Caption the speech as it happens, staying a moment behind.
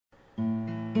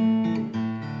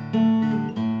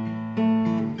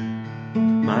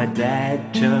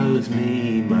dad chose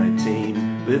me, my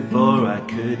team, before I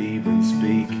could even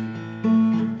speak.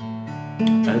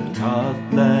 A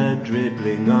toddler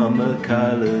dribbling on the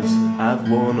colours I've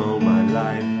worn all my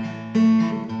life.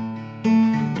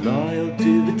 Loyal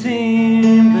to the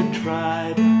team, the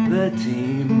tribe, the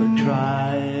team, the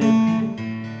tribe.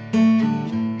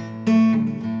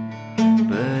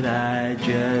 But I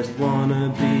just wanna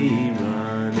be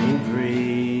running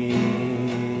free.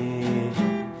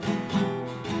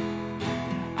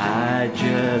 I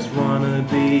just wanna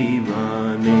be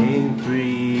running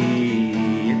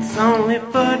free. It's only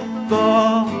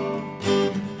football.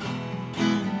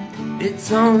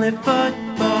 It's only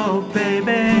football,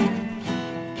 baby.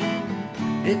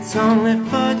 It's only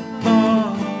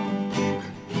football.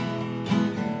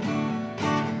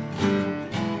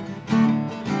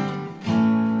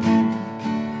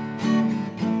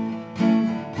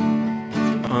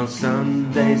 On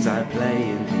Sundays I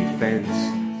play in defence,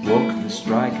 walk the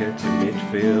striker to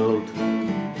midfield.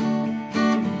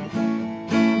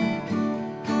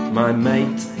 My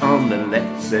mate on the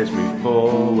left says me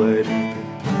forward.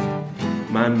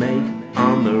 My mate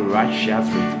on the right shouts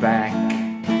me back.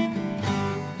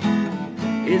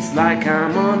 It's like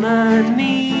I'm on a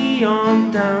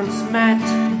neon dance mat,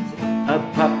 a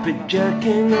puppet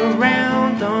jerking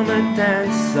around on a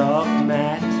dance-off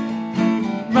mat.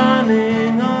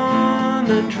 Running on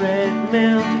a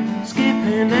treadmill,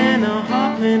 skipping and a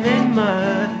hopping in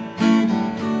mud.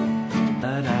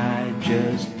 But I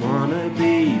just wanna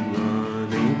be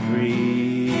running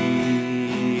free.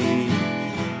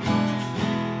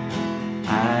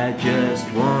 I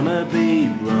just wanna be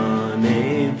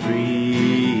running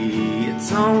free.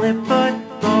 It's only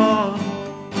football.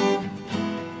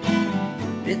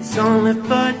 It's only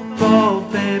football,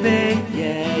 baby.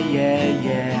 Yeah, yeah,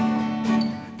 yeah.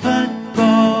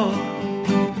 Football.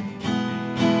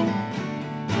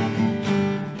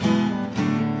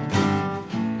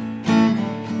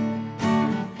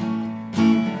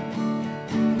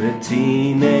 The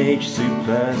teenage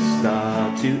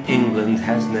superstar to England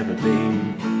has never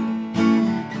been.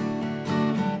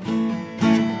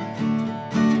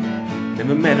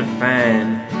 Never met a fan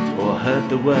or heard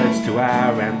the words to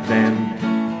our anthem.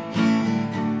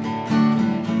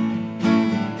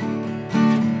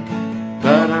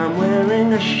 But I'm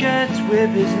wearing a shirt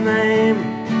with his name,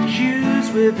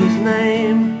 shoes with his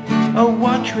name, a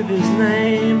watch with his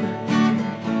name.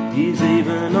 He's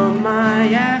even on my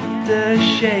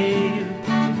aftershave.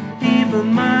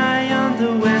 Even my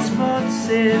underwear spots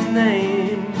his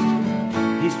name.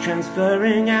 He's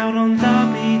transferring out on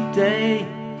Derby Day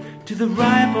to the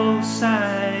rival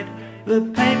side. The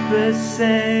papers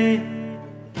say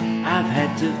I've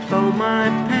had to throw my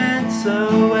pants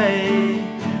away.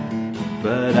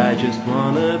 But I just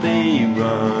wanna be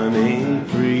running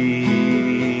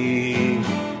free.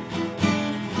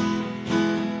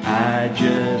 I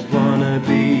just wanna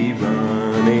be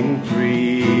running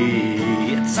free.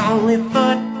 It's only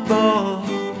football.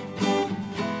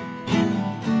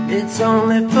 It's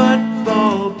only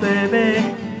football, baby.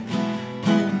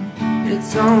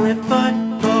 It's only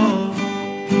football.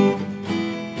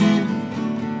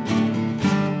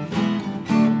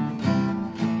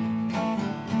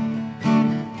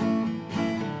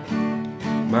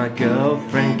 My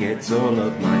girlfriend gets all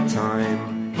of my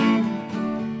time,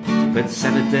 but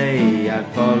Saturday I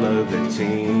follow the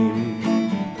team.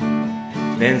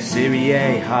 Then Serie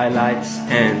A highlights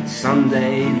and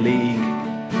Sunday league.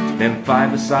 Then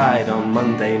five-a-side on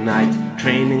Monday night,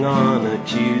 training on a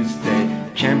Tuesday,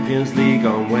 Champions League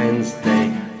on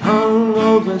Wednesday,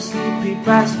 hungover, sleepy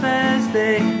past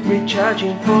Thursday,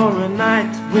 recharging for a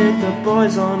night with the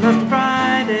boys on a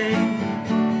Friday.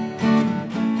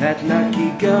 That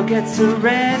lucky girl gets the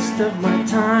rest of my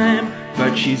time,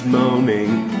 but she's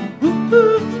moaning.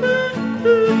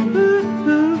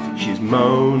 She's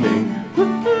moaning.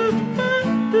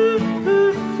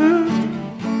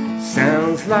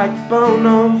 Sounds like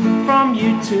Bono from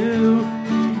U2.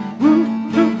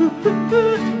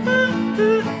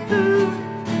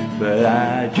 But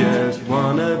I just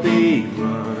wanna be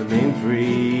running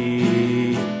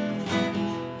free.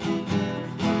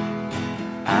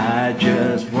 I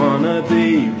just wanna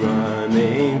be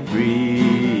running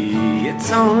free.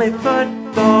 It's only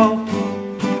football.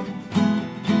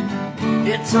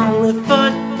 It's only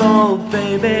football,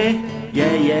 baby.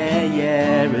 Yeah, yeah,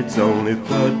 yeah. It's only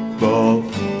football.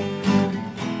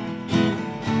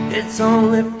 It's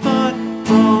only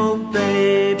football,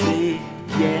 baby.